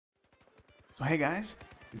So hey guys,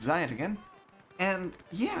 it's Zayat again, and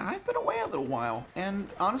yeah, I've been away a little while, and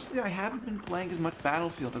honestly I haven't been playing as much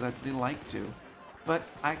Battlefield as I'd really like to, but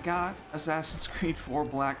I got Assassin's Creed 4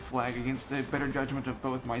 Black Flag against the better judgment of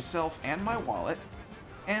both myself and my wallet,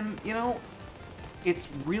 and you know, it's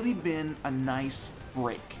really been a nice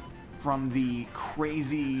break from the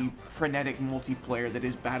crazy, frenetic multiplayer that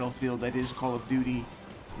is Battlefield, that is Call of Duty,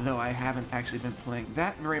 though I haven't actually been playing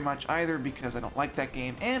that very much either because I don't like that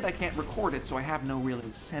game and I can't record it, so I have no real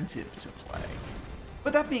incentive to play.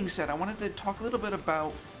 But that being said, I wanted to talk a little bit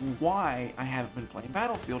about why I haven't been playing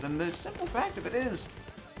Battlefield, and the simple fact of it is,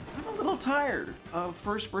 I'm a little tired of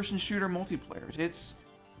first-person shooter multiplayers. It's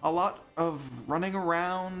a lot of running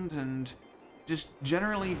around and just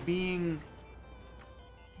generally being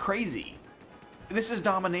crazy. This is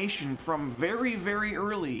domination from very, very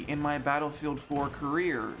early in my Battlefield 4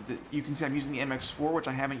 career. You can see I'm using the MX4, which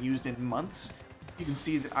I haven't used in months. You can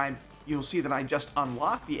see that you'll see that I just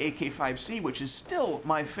unlocked the AK-5C, which is still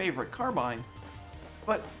my favorite carbine.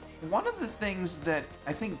 But one of the things that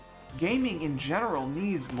I think gaming in general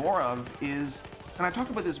needs more of is, and I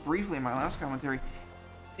talked about this briefly in my last commentary,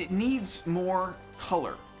 it needs more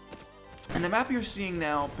color. And the map you're seeing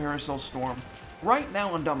now, Paracel Storm, right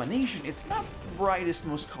now on Domination, it's not the brightest,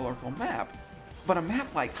 most colorful map, but a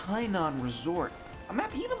map like Hainan Resort, a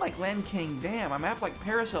map even like Lankang Dam, a map like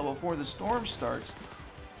Paracel before the storm starts,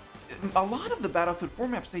 a lot of the Battlefield 4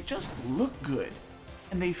 maps, they just look good,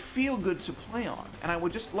 and they feel good to play on, and I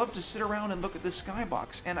would just love to sit around and look at this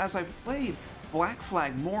skybox, and as I've played Black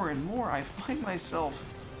Flag more and more, I find myself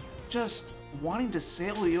just wanting to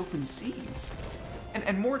sail the open seas.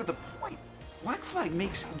 And more to the point, Black Flag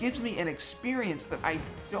gives me an experience that I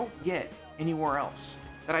don't get anywhere else,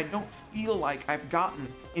 that I don't feel like I've gotten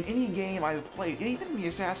in any game I've played, even in the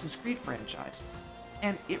Assassin's Creed franchise.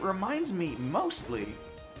 And it reminds me mostly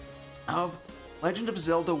of Legend of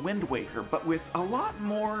Zelda Wind Waker, but with a lot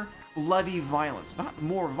more bloody violence. Not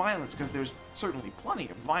more violence, because there's certainly plenty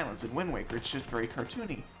of violence in Wind Waker, it's just very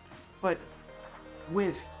cartoony. But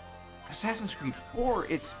with Assassin's Creed 4,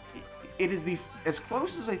 it is as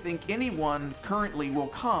close as I think anyone currently will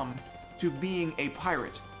come to being a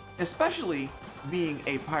pirate, especially being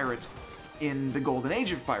a pirate in the golden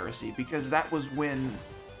age of piracy, because that was when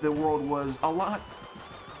the world was a lot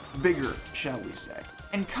bigger, shall we say.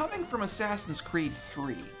 And coming from Assassin's Creed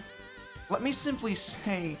 3, let me simply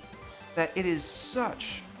say that it is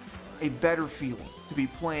such a better feeling to be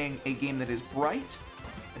playing a game that is bright,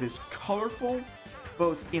 that is colorful,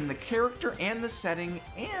 both in the character and the setting,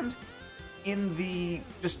 and in the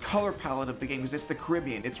just color palette of the game, because it's the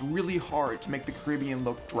Caribbean. It's really hard to make the Caribbean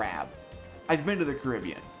look drab. I've been to the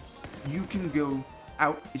Caribbean. You can go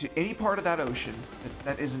out to any part of that ocean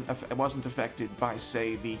that wasn't affected by,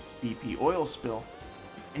 say, the BP oil spill,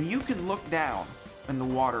 and you can look down in the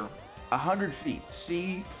water 100 feet,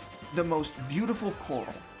 see the most beautiful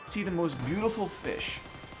coral, see the most beautiful fish,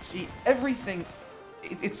 see everything.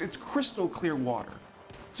 It's crystal clear water.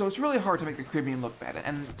 So it's really hard to make the Caribbean look bad,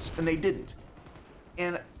 and they didn't.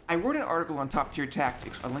 And I wrote an article on Top Tier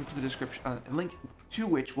Tactics, a link to the description, a link to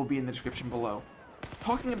which will be in the description below,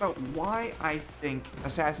 talking about why I think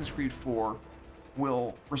Assassin's Creed 4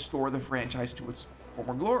 will restore the franchise to its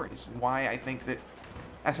former glories, and why I think that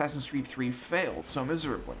Assassin's Creed 3 failed so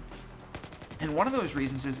miserably. And one of those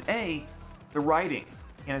reasons is A, the writing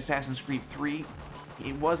in Assassin's Creed 3,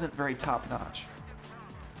 it wasn't very top-notch.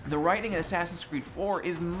 The writing in Assassin's Creed 4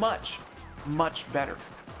 is much, much better.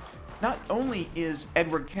 Not only is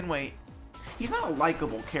Edward Kenway, he's not a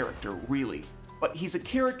likable character, really, but he's a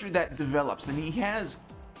character that develops, and he has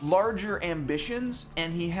larger ambitions,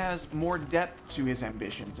 and he has more depth to his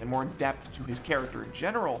ambitions, and more depth to his character in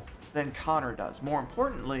general than Connor does. More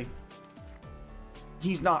importantly,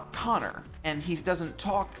 he's not Connor, and he doesn't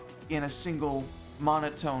talk in a single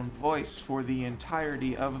monotone voice for the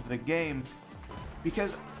entirety of the game,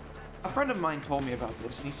 because a friend of mine told me about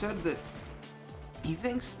this, and he said that he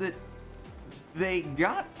thinks that they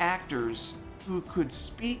got actors who could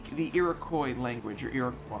speak the Iroquois language, or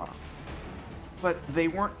Iroquois, but they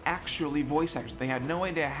weren't actually voice actors. They had no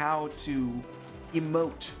idea how to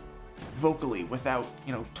emote vocally without,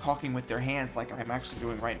 you know, talking with their hands like I'm actually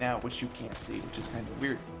doing right now, which you can't see, which is kind of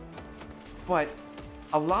weird. But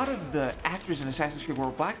a lot of the actors in Assassin's Creed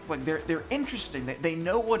World Black Flag, they're interesting. They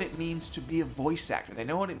know what it means to be a voice actor. They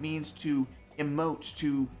know what it means to emote,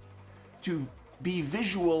 to be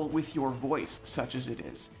visual with your voice, such as it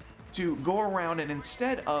is. To go around and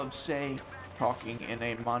instead of, say, talking in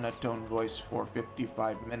a monotone voice for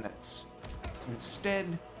 55 minutes,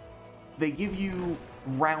 instead, they give you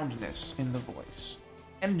roundness in the voice.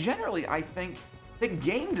 And generally, I think the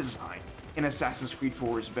game design in Assassin's Creed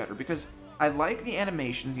 4 is better, because I like the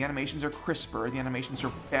animations. The animations are crisper. The animations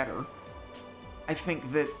are better. I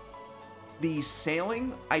think that the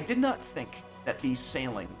sailing, I did not think that the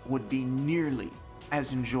sailing would be nearly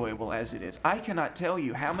as enjoyable as it is. I cannot tell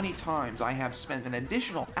you how many times I have spent an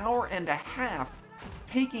additional hour and a half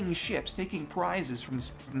taking ships, taking prizes from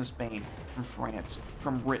Spain, from France,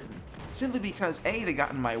 from Britain, simply because A, they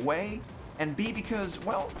got in my way, and B, because,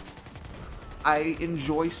 well, I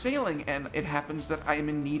enjoy sailing, and it happens that I am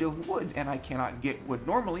in need of wood, and I cannot get wood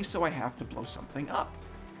normally, so I have to blow something up.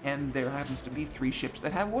 And there happens to be 3 ships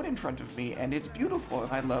that have wood in front of me, and it's beautiful,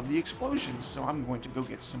 and I love the explosions, so I'm going to go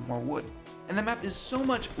get some more wood. And the map is so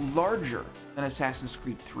much larger than Assassin's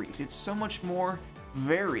Creed 3's. It's so much more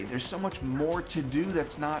varied. There's so much more to do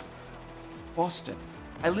that's not Boston.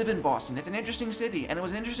 I live in Boston. It's an interesting city, and it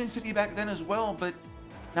was an interesting city back then as well, but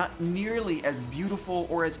not nearly as beautiful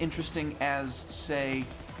or as interesting as, say,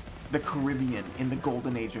 the Caribbean in the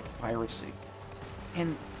golden age of piracy.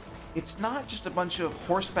 And it's not just a bunch of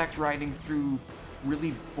horseback riding through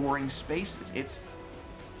really boring spaces. It's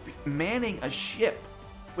manning a ship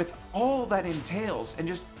with all that entails, and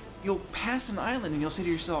just, you'll pass an island and you'll say to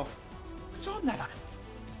yourself, what's on that island?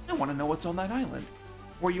 I want to know what's on that island.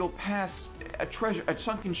 Or you'll pass a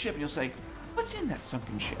sunken ship and you'll say, what's in that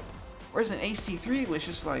sunken ship? Whereas in AC3 it was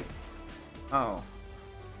just like, oh,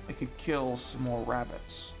 I could kill some more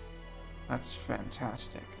rabbits. That's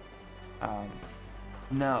fantastic.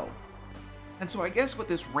 No. And so I guess what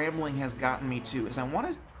this rambling has gotten me to is I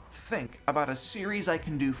want to think about a series I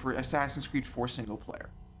can do for Assassin's Creed 4 single player.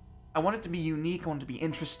 I want it to be unique, I want it to be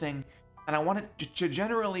interesting, and I want it to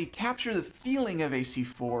generally capture the feeling of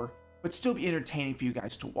AC4, but still be entertaining for you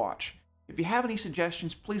guys to watch. If you have any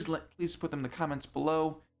suggestions, please put them in the comments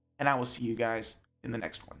below, and I will see you guys in the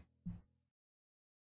next one.